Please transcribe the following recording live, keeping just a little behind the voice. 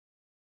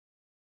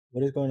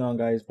What is going on,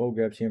 guys? Bo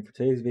Grabs here. And for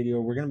today's video,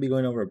 we're going to be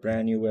going over a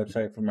brand new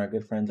website from our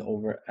good friends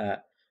over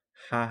at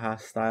Haha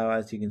Style.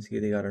 As you can see,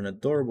 they got an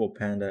adorable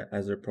panda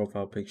as their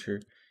profile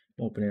picture.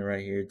 Open it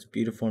right here. It's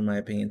beautiful in my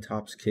opinion.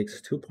 Tops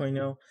Kicks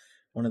 2.0,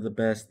 one of the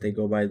best. They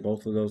go by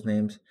both of those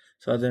names.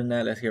 So other than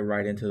that, let's get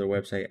right into their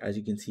website. As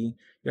you can see,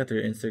 you got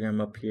their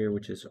Instagram up here,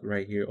 which is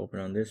right here,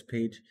 open on this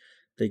page.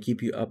 They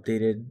keep you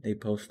updated. They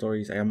post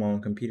stories. I am on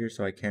a computer,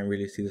 so I can't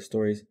really see the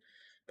stories,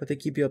 but they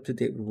keep you up to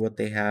date with what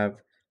they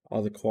have,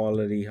 all the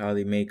quality, how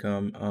they make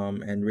them,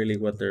 and really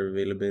what their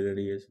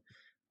availability is.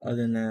 Other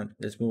than that,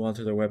 let's move on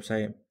to their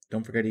website.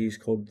 Don't forget to use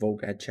code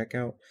Vogue at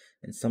checkout.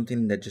 And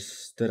something that just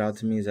stood out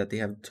to me is that they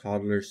have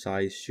toddler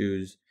size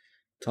shoes.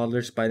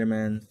 Toddler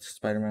Spider-Man,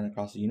 Spider-Man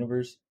across the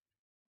universe.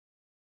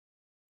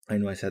 I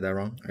know I said that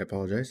wrong. I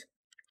apologize.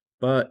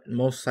 But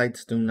most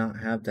sites do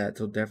not have that,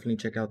 so definitely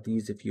check out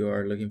these if you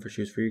are looking for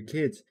shoes for your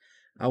kids.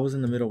 I was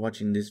in the middle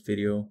watching this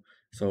video,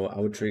 so I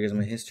would show you guys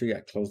my history. I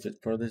closed it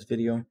for this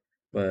video,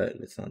 but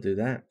let's not do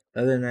that.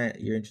 Other than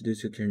that, you're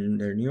introduced to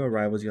their new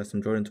arrivals. You got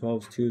some Jordan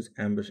 12s, 2s,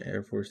 Ambush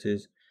Air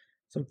Forces,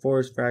 some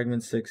 4s,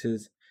 Fragment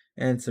 6s,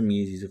 and some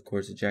Yeezys, of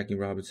course, a Jackie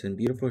Robinson.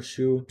 Beautiful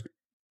shoe.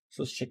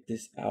 So let's check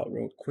this out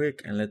real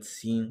quick, and let's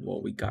see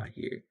what we got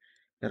here.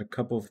 Got a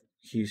couple of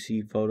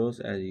QC photos,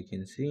 as you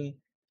can see.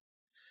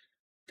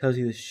 Tells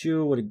you the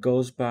shoe, what it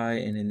goes by,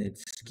 and then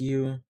its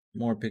SKU.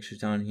 More pictures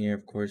down here,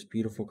 of course.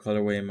 Beautiful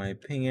colorway in my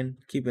opinion.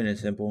 Keeping it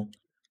simple.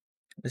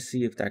 Let's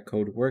see if that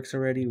code works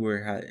already or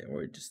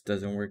it just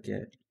doesn't work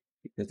yet.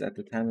 Because at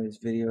the time of this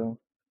video,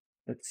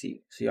 let's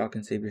see. So y'all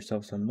can save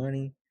yourself some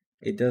money.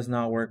 It does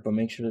not work, but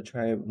make sure to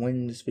try it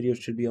when this video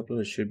should be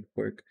uploaded. It should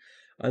work.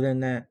 Other than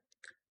that,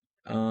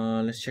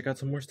 let's check out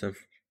some more stuff.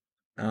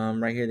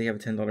 Right here they have a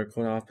 $10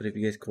 code off, but if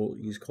you guys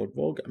use code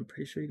Vogue, I'm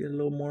pretty sure you get a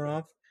little more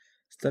off.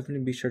 So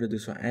definitely be sure to do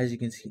so. As you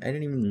can see, I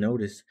didn't even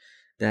notice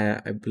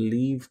that. I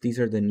believe these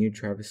are the new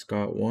Travis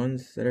Scott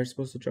ones that are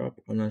supposed to drop.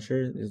 I'm not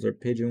sure. These are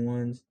pigeon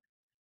ones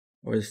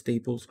or the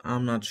staples.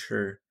 I'm not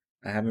sure.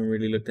 I haven't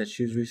really looked at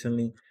shoes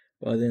recently.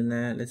 But other than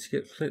that,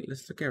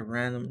 let's look at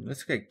random.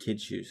 Let's look at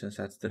kid shoes since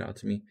that stood out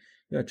to me.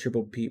 You got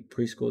Triple P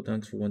preschool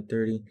dunks for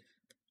 130.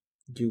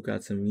 You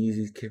got some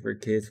Yeezys kid for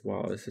kids.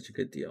 Wow, that's such a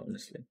good deal,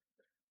 honestly.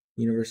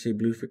 University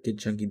Blue for Kid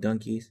Chunky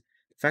Dunkies.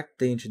 The fact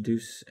that they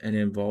introduce and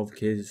involve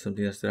kids is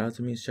something that stood out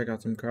to me. Let's check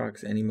out some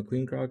Crocs. Any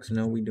McQueen Crocs?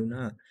 No, we do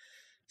not.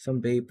 Some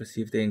Babe, let's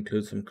see if they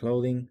include some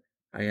clothing.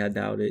 I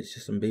doubt it. It's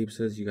just some Babe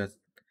says. You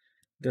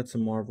got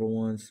some Marvel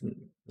ones.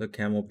 The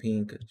camel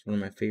pink. It's one of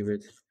my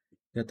favorites.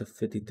 You got the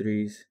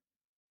 53s.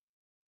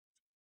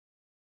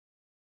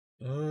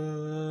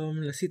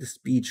 Let's see the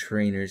speed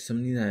trainers.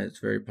 Something that's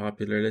very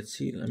popular. Let's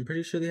see. I'm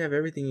pretty sure they have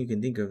everything you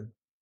can think of.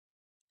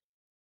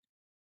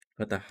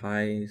 Got the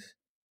highs.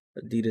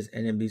 Adidas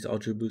NMB's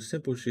Ultra Boost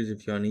simple shoes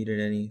if y'all needed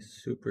any.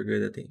 Super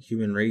good. I think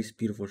Human Race,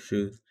 beautiful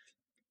shoes.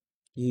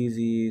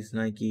 Yeezys,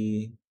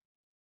 Nike,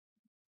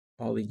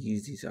 all the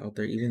Yeezys out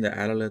there. Even the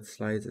Adelaide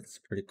slides, that's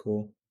pretty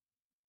cool.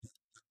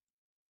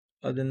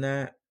 Other than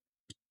that,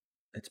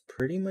 that's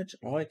pretty much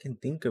all I can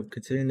think of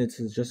considering this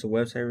is just a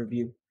website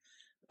review.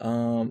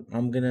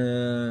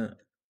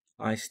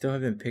 I still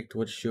haven't picked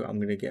what shoe I'm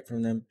gonna get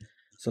from them.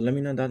 So let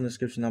me know down in the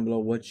description down below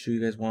what shoe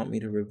you guys want me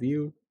to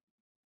review.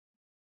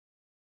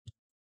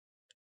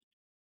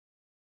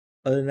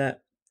 Other than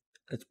that,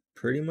 that's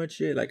pretty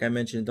much it. Like I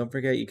mentioned, don't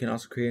forget you can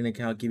also create an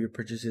account, give your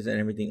purchases and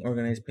everything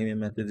organized, payment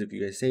methods if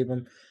you guys save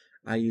them.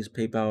 I use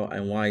PayPal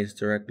and Wise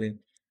directly.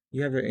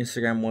 You have their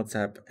Instagram,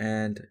 WhatsApp,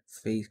 and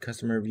face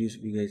customer reviews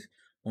if you guys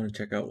want to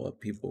check out what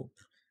people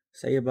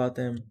say about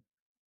them.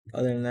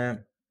 Other than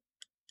that,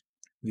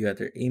 you got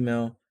their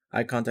email.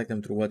 I contact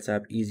them through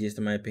WhatsApp, easiest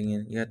in my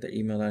opinion. You got their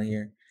email down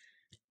here.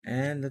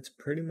 And that's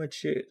pretty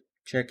much it.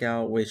 Check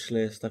out wish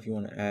list, stuff you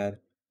want to add.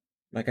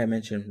 Like I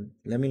mentioned,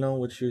 let me know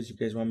what shoes you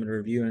guys want me to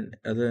review. And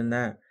other than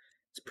that,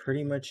 it's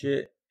pretty much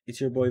it.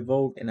 It's your boy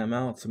Vogue, and I'm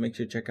out. So make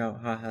sure to check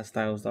out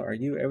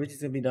hahastyles.ru.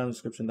 Everything's gonna be down in the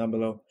description down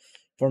below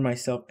for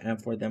myself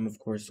and for them, of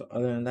course. So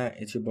other than that,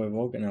 it's your boy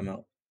Vogue, and I'm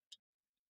out.